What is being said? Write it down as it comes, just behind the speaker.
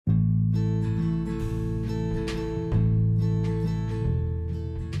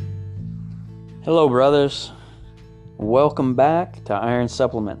Hello, brothers. Welcome back to Iron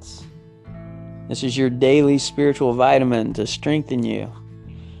Supplements. This is your daily spiritual vitamin to strengthen you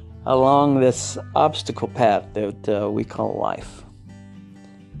along this obstacle path that we call life.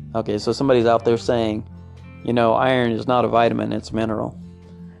 Okay, so somebody's out there saying, iron is not a vitamin, it's mineral.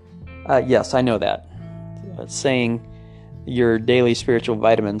 Yes, I know that. Saying your daily spiritual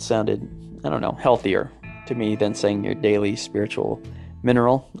vitamin sounded, healthier to me than saying your daily spiritual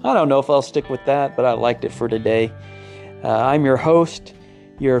mineral. I don't know if I'll stick with that, but I liked it for today. I'm your host,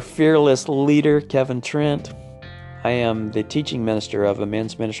 your fearless leader, Kevin Trent. I am the teaching minister of a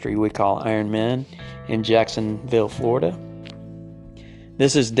men's ministry we call Iron Men in Jacksonville, Florida.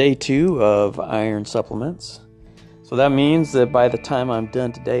 This is day 2 of Iron Supplements. So that means that by the time I'm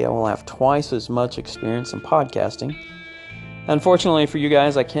done today, I will have twice as much experience in podcasting. Unfortunately for you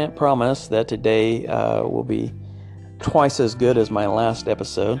guys, I can't promise that today will be twice as good as my last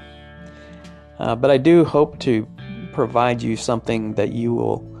episode. But I do hope to provide you something that you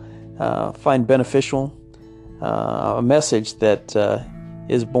will find beneficial, a message that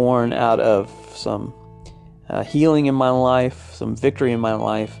is born out of some healing in my life, some victory in my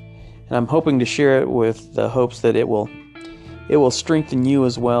life, and I'm hoping to share it with the hopes that it will strengthen you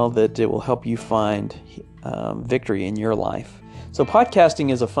as well, that it will help you find victory in your life. So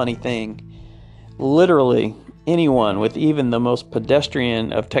podcasting is a funny thing. Literally, anyone with even the most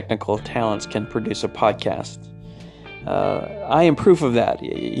pedestrian of technical talents can produce a podcast. I am proof of that.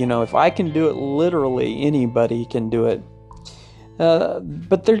 If I can do it, literally anybody can do it.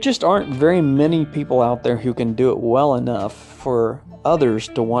 But there just aren't very many people out there who can do it well enough for others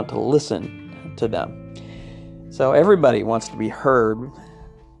to want to listen to them. So everybody wants to be heard,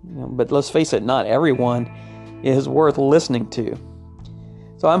 but let's face it, not everyone is worth listening to.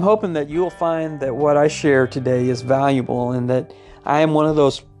 So I'm hoping that you'll find that what I share today is valuable and that I am one of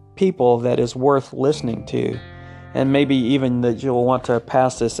those people that is worth listening to, and maybe even that you'll want to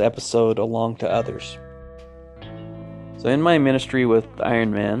pass this episode along to others. So in my ministry with Iron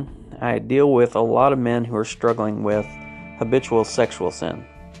Men, I deal with a lot of men who are struggling with habitual sexual sin.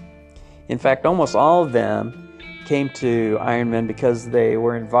 In fact, almost all of them came to Iron Men because they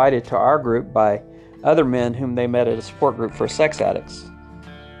were invited to our group by other men whom they met at a support group for sex addicts.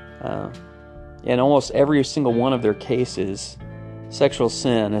 In almost every single one of their cases, sexual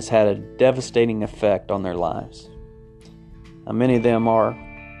sin has had a devastating effect on their lives. Many of them are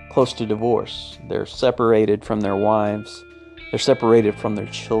close to divorce. They're separated from their wives. They're separated from their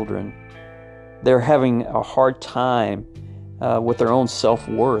children. They're having a hard time with their own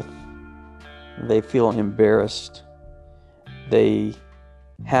self-worth. They feel embarrassed. They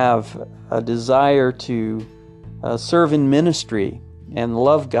have a desire to serve in ministry and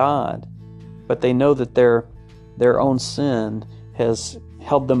love God, but they know that their own sin has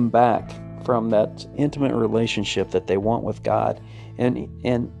held them back from that intimate relationship that they want with God,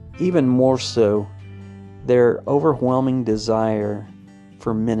 and even more so, their overwhelming desire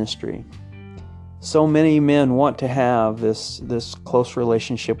for ministry. So many men want to have this close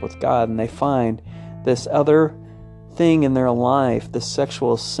relationship with God, and they find this other thing in their life, this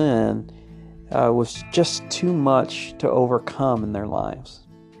sexual sin, was just too much to overcome in their lives.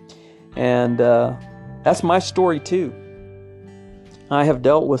 And that's my story too. I have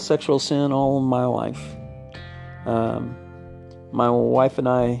dealt with sexual sin all of my life. My wife and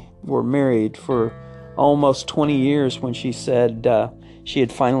I were married for almost 20 years when she said she had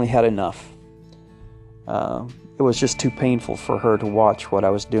finally had enough. It was just too painful for her to watch what I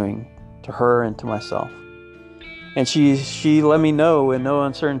was doing to her and to myself. And she let me know in no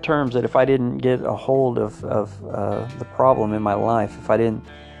uncertain terms that if I didn't get a hold of the problem in my life, if I didn't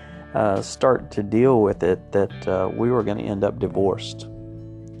start to deal with it, that we were going to end up divorced.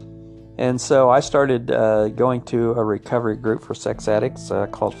 And so I started going to a recovery group for sex addicts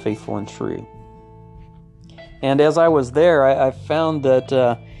called Faithful and True. And as I was there, I found that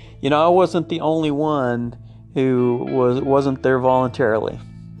I wasn't the only one who wasn't there voluntarily.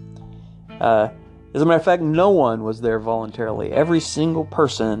 As a matter of fact, no one was there voluntarily. Every single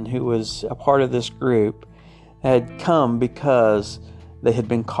person who was a part of this group had come because they had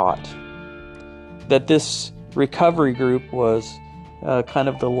been caught. That this recovery group was kind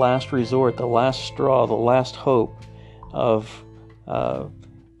of the last resort, the last straw, the last hope of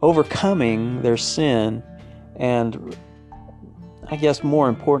overcoming their sin, and I guess more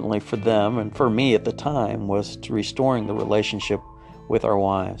importantly for them and for me at the time was to restoring the relationship with our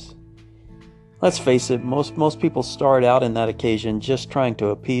wives. Let's face it, most people start out in that occasion just trying to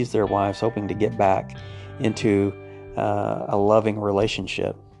appease their wives, hoping to get back into a loving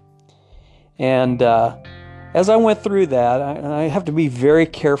relationship. And as I went through that, I have to be very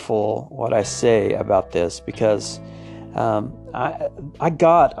careful what I say about this, because I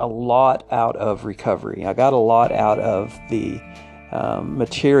got a lot out of recovery. I got a lot out of the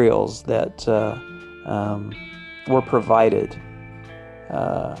materials that were provided.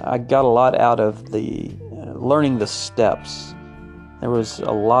 I got a lot out of the learning the steps. There was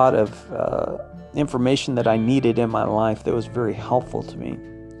a lot of information that I needed in my life that was very helpful to me.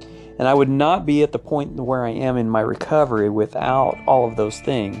 And I would not be at the point where I am in my recovery without all of those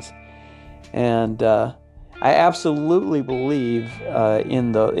things. And I absolutely believe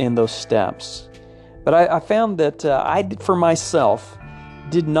in those steps. But I found that I, for myself,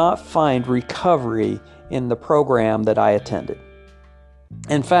 did not find recovery in the program that I attended.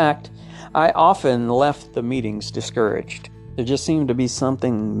 In fact, I often left the meetings discouraged. There just seemed to be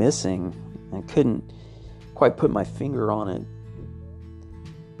something missing. I couldn't quite put my finger on it.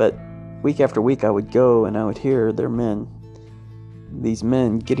 But week after week I would go and I would hear these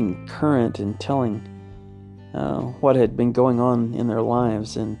men getting current and telling what had been going on in their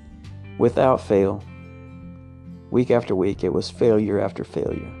lives, and without fail, week after week, it was failure after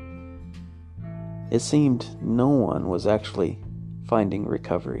failure. It seemed no one was actually finding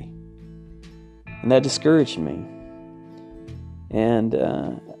recovery. And that discouraged me. And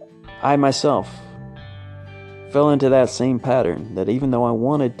I myself fell into that same pattern, that even though I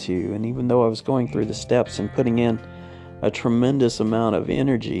wanted to, and even though I was going through the steps and putting in a tremendous amount of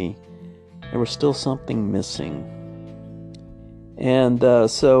energy, there was still something missing. And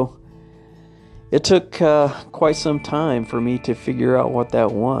so it took quite some time for me to figure out what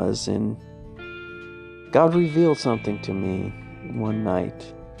that was. And God revealed something to me one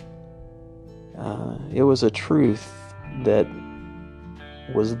night. It was a truth that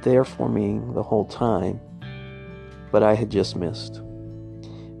was there for me the whole time, but I had just missed.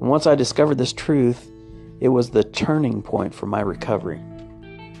 And once I discovered this truth, it was the turning point for my recovery.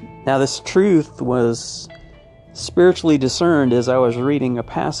 Now, this truth was spiritually discerned as I was reading a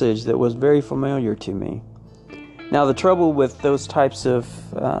passage that was very familiar to me. Now, the trouble with those types of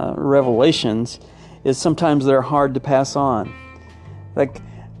revelations is sometimes they're hard to pass on. Like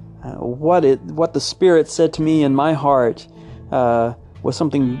what the Spirit said to me in my heart was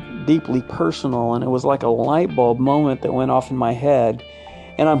something deeply personal, and it was like a light bulb moment that went off in my head.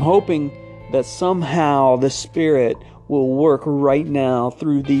 And I'm hoping that somehow the Spirit will work right now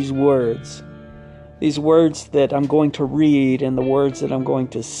through these words that I'm going to read and the words that I'm going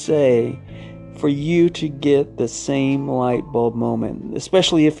to say, for you to get the same light bulb moment,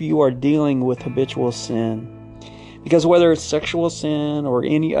 especially if you are dealing with habitual sin. Because whether it's sexual sin or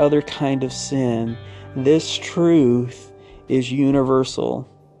any other kind of sin, this truth is universal.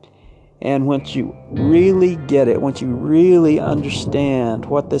 And once you really get it, once you really understand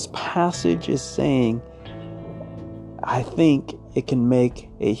what this passage is saying, I think it can make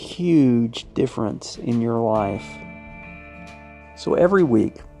a huge difference in your life. So every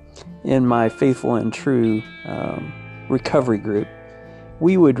week in my Faithful and True recovery group,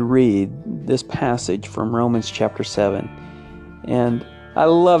 we would read this passage from Romans chapter 7. And I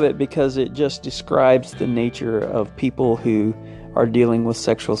love it because it just describes the nature of people who are dealing with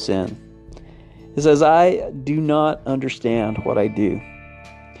sexual sin. It says, I do not understand what I do.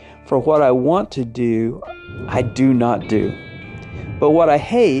 For what I want to do, I do not do. But what I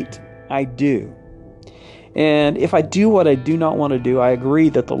hate, I do. And if I do what I do not want to do, I agree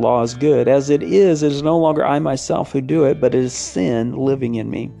that the law is good. As it is no longer I myself who do it, but it is sin living in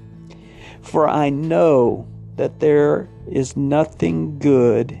me. For I know that there is nothing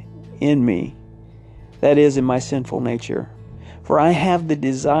good in me, that is, in my sinful nature. For I have the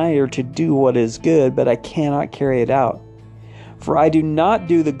desire to do what is good, but I cannot carry it out. For I do not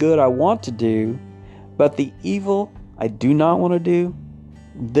do the good I want to do, but the evil I do not want to do,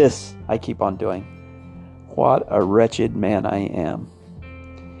 this I keep on doing. What a wretched man I am.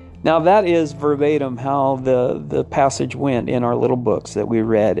 Now that is verbatim how the passage went in our little books that we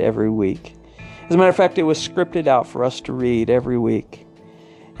read every week. As a matter of fact, it was scripted out for us to read every week.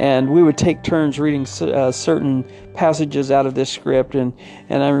 And we would take turns reading certain passages out of this script. And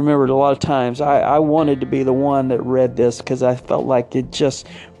I remembered a lot of times I wanted to be the one that read this because I felt like it just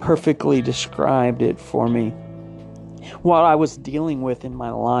perfectly described it for me. What I was dealing with in my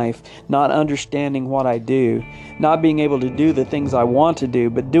life, not understanding what I do, not being able to do the things I want to do,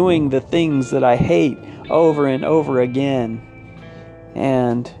 but doing the things that I hate over and over again.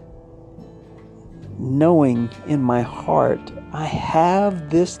 And knowing in my heart, I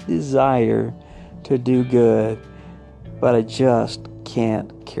have this desire to do good, but I just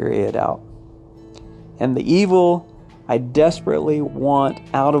can't carry it out. And the evil I desperately want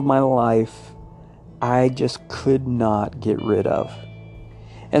out of my life, I just could not get rid of.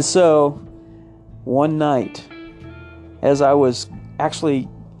 And so one night, as I was actually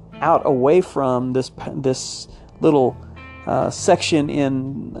out away from this little section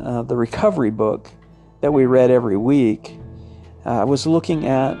in the recovery book that we read every week, I was looking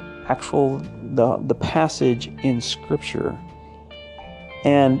at the passage in Scripture,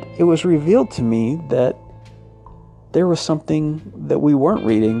 and it was revealed to me that there was something that we weren't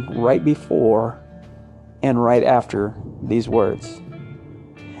reading right before and right after these words.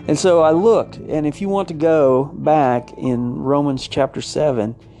 And so I looked, and if you want to go back in Romans chapter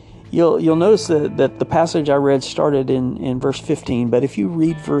 7, you'll notice that the passage I read started in verse 15, but if you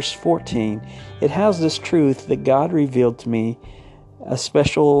read verse 14, it has this truth that God revealed to me a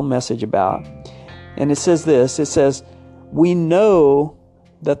special message about. And it says this, it says, "We know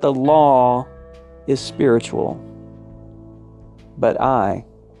that the law is spiritual, but I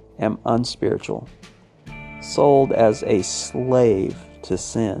am unspiritual, sold as a slave to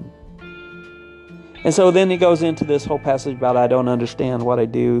sin." And so then he goes into this whole passage about I don't understand what I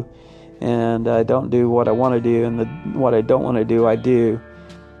do, and I don't do what I want to do, and what I don't want to do, I do.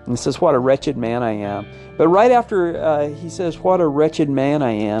 And he says, "What a wretched man I am." But right after he says, "What a wretched man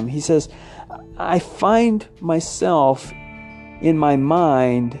I am," he says, "I find myself in my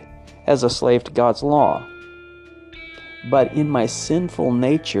mind as a slave to God's law, but in my sinful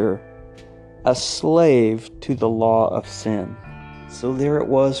nature, a slave to the law of sin." So there it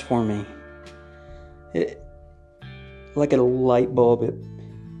was for me. It, like a light bulb,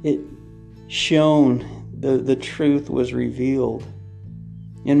 it shone. The truth was revealed.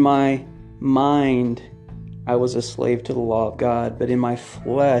 In my mind, I was a slave to the law of God, but in my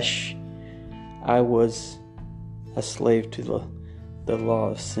flesh, I was a slave to the law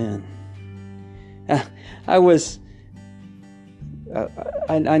of sin. I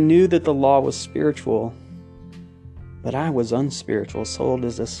knew that the law was spiritual, but I was unspiritual, sold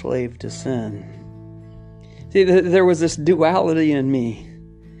as a slave to sin. See, there was this duality in me.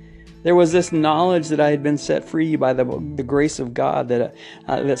 There was this knowledge that I had been set free by the grace of God, that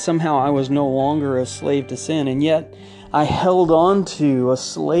somehow I was no longer a slave to sin, and yet I held on to a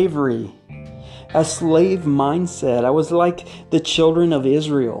slave mindset. I was like the children of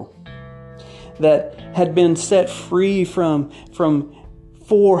Israel that had been set free from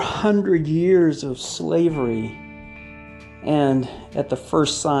 400 years of slavery, and at the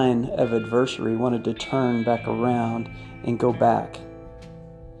first sign of adversity wanted to turn back around and go back.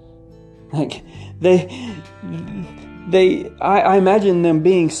 Like I imagine them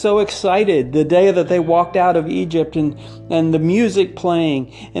being so excited the day that they walked out of Egypt, and the music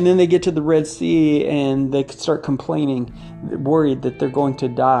playing, and then they get to the Red Sea and they start complaining, worried that they're going to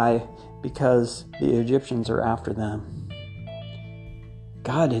die because the Egyptians are after them.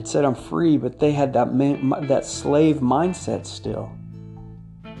 God had set them free, but they had that slave mindset still.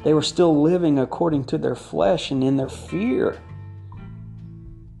 They were still living according to their flesh and in their fear.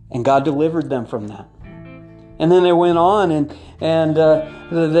 And God delivered them from that. And then they went on and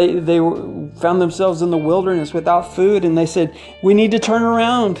they found themselves in the wilderness without food, and they said, "We need to turn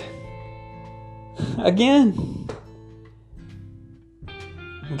around again."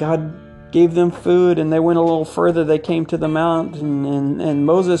 God gave them food, and they went a little further. They came to the mountain, and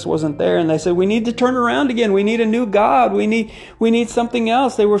Moses wasn't there, and they said, "We need to turn around again. We need a new God. We need something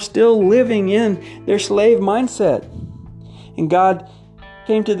else." They were still living in their slave mindset. And God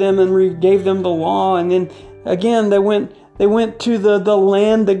came to them and gave them the law, and then again they went to the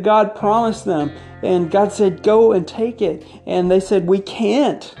land that God promised them, and God said, "Go and take it," and they said, "We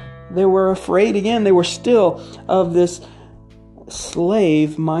can't." They were afraid again. They were still of this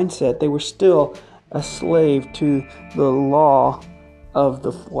slave mindset. They were still a slave to the law of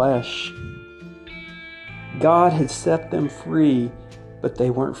the flesh. God had set them free, but they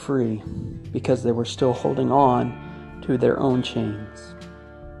weren't free because they were still holding on to their own chains.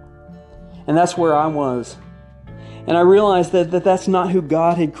 And that's where I was. And I realized that that's not who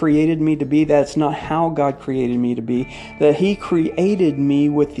God had created me to be. That's not how God created me to be. That He created me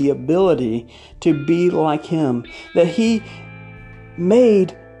with the ability to be like Him. That He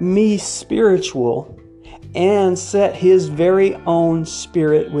made me spiritual and set His very own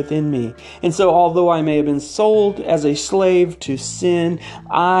spirit within me. And so although I may have been sold as a slave to sin,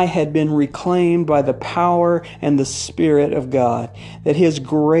 I had been reclaimed by the power and the Spirit of God. That His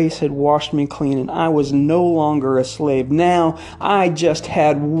grace had washed me clean, and I was no longer a slave. Now I just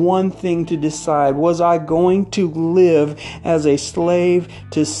had one thing to decide. Was I going to live as a slave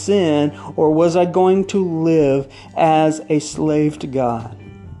to sin, or was I going to live as a slave to God?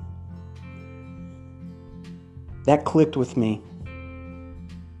 That clicked with me.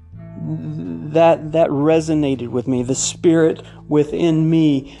 that resonated with me. The Spirit within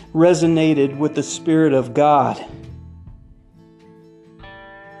me resonated with the Spirit of God.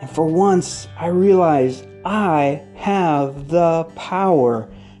 And for once, I realized I have the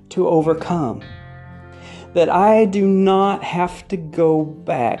power to overcome. That I do not have to go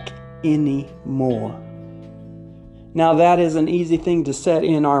back anymore. Now that is an easy thing to set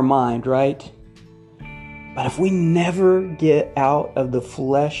in our mind, right? But if we never get out of the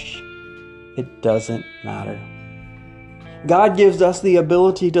flesh, it doesn't matter. God gives us the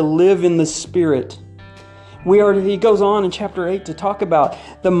ability to live in the Spirit. He goes on in chapter 8 to talk about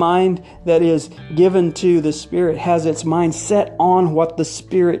the mind that is given to the Spirit has its mind set on what the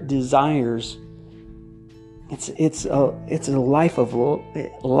Spirit desires. It's a life of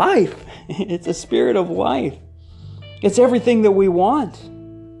life. It's a spirit of life. It's everything that we want.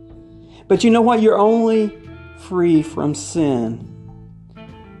 But you know what? You're only free from sin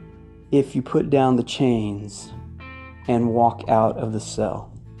if you put down the chains and walk out of the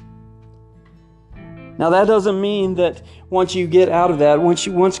cell. Now that doesn't mean that once you get out of that,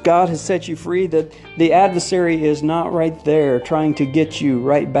 once God has set you free, that the adversary is not right there trying to get you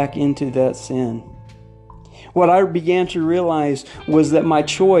right back into that sin. What I began to realize was that my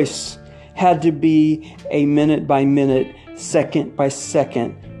choice had to be a minute by minute, second by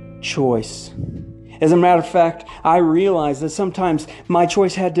second choice. As a matter of fact, I realized that sometimes my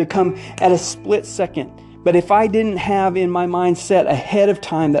choice had to come at a split second. But if I didn't have in my mind set ahead of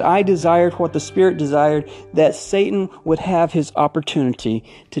time that I desired what the Spirit desired, that Satan would have his opportunity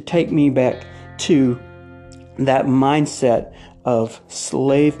to take me back to that mindset of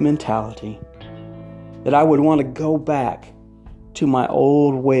slave mentality. That I would want to go back to my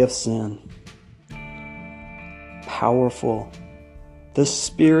old way of sin. Powerful. The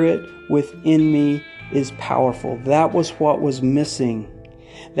Spirit within me is powerful. That was what was missing.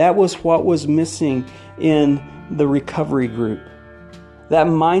 That was what was missing in the recovery group. That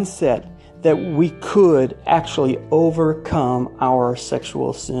mindset that we could actually overcome our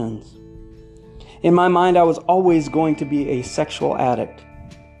sexual sins. In my mind, I was always going to be a sexual addict.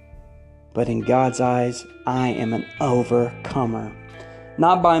 But in God's eyes, I am an overcomer.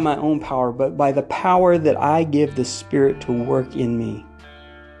 Not by my own power, but by the power that I give the Spirit to work in me.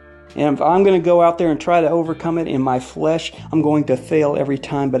 And if I'm going to go out there and try to overcome it in my flesh, I'm going to fail every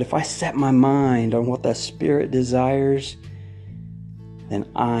time. But if I set my mind on what the Spirit desires, then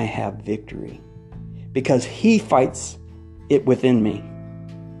I have victory. Because He fights it within me.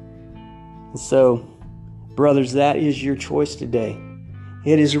 And so, brothers, that is your choice today.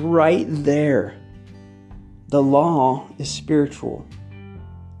 It is right there. The law is spiritual.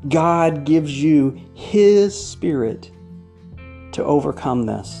 God gives you His Spirit to overcome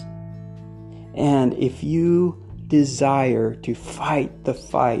this. And if you desire to fight the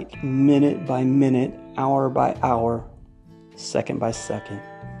fight minute by minute, hour by hour, second by second,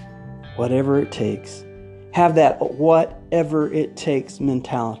 whatever it takes, have that whatever it takes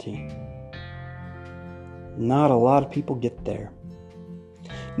mentality. Not a lot of people get there.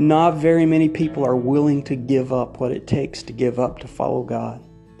 Not very many people are willing to give up what it takes to give up to follow God.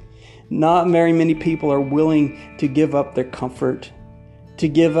 Not very many people are willing to give up their comfort, to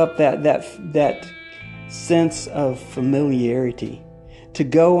give up that sense of familiarity, to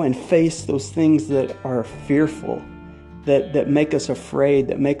go and face those things that are fearful, that make us afraid,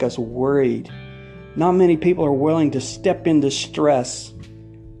 that make us worried. Not many people are willing to step into stress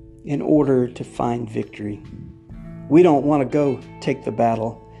in order to find victory. We don't want to go take the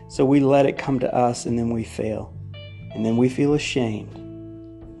battle, so we let it come to us and then we fail. And then we feel ashamed.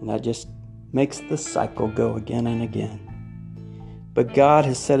 And that just makes the cycle go again and again. But God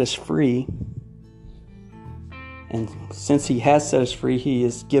has set us free. And since He has set us free, He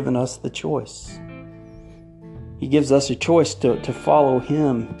has given us the choice. He gives us a choice to follow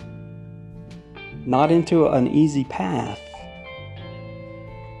Him. Not into an easy path,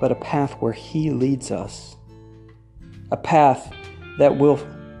 but a path where He leads us. A path that will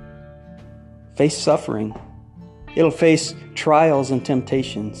face suffering. It'll face trials and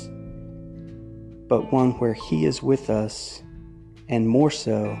temptations. But one where He is with us, and more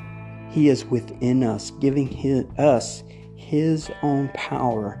so, He is within us, giving us His own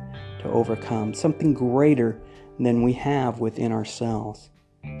power to overcome something greater than we have within ourselves.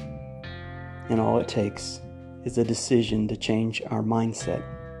 And all it takes is a decision to change our mindset,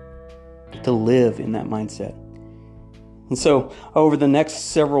 to live in that mindset. And so over the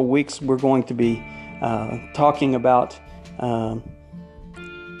next several weeks, we're going to be talking about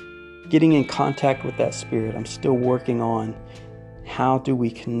getting in contact with that Spirit. I'm still working on how do we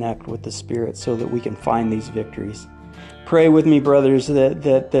connect with the Spirit so that we can find these victories. Pray with me, brothers,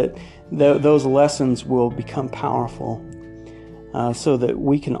 that those lessons will become powerful, so that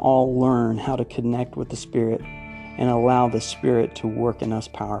we can all learn how to connect with the Spirit and allow the Spirit to work in us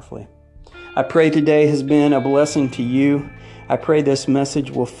powerfully. I pray today has been a blessing to you. I pray this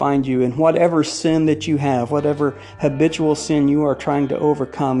message will find you in whatever sin that you have, whatever habitual sin you are trying to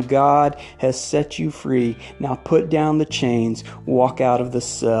overcome. God has set you free. Now put down the chains, walk out of the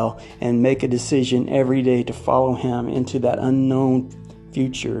cell, and make a decision every day to follow Him into that unknown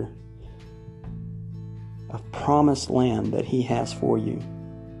future of promised land that He has for you,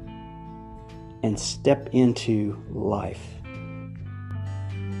 and step into life.